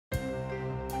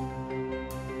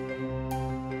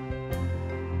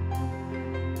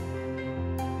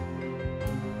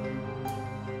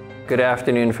Good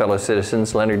afternoon, fellow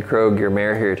citizens. Leonard Krogh, your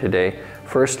mayor here today.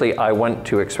 Firstly, I want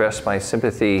to express my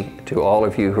sympathy to all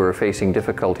of you who are facing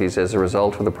difficulties as a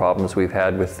result of the problems we've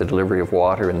had with the delivery of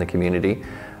water in the community.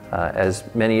 As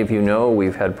many of you know,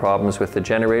 we've had problems with the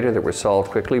generator that were solved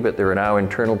quickly, but there are now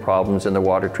internal problems in the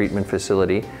water treatment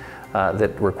facility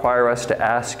that require us to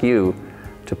ask you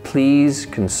to please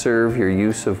conserve your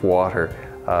use of water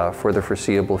for the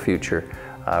foreseeable future.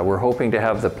 We're hoping to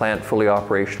have the plant fully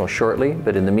operational shortly,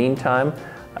 but in the meantime,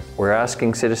 we're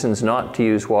asking citizens not to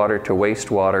use water to waste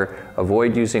water.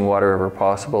 Avoid using water wherever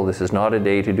possible. This is not a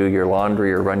day to do your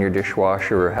laundry or run your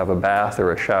dishwasher or have a bath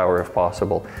or a shower if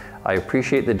possible. I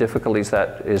appreciate the difficulties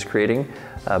that is creating,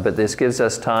 but this gives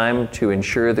us time to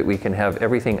ensure that we can have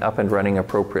everything up and running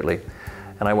appropriately.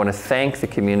 And I want to thank the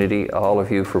community, all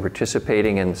of you, for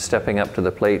participating and stepping up to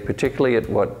the plate, particularly at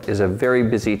what is a very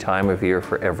busy time of year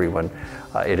for everyone.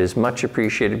 It is much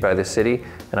appreciated by the city,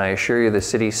 and I assure you the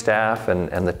city staff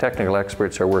and the technical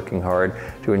experts are working hard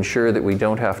to ensure that we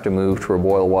don't have to move to a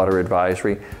boil water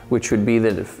advisory, which would be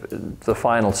the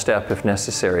final step if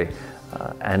necessary.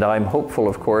 And I'm hopeful,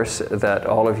 of course, that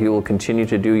all of you will continue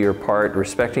to do your part,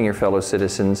 respecting your fellow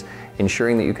citizens,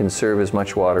 ensuring that you conserve as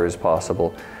much water as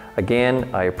possible. Again,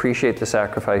 I appreciate the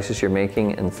sacrifices you're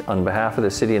making, and on behalf of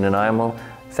the City of Nanaimo,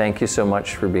 thank you so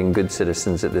much for being good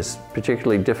citizens at this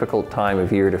particularly difficult time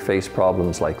of year to face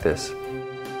problems like this.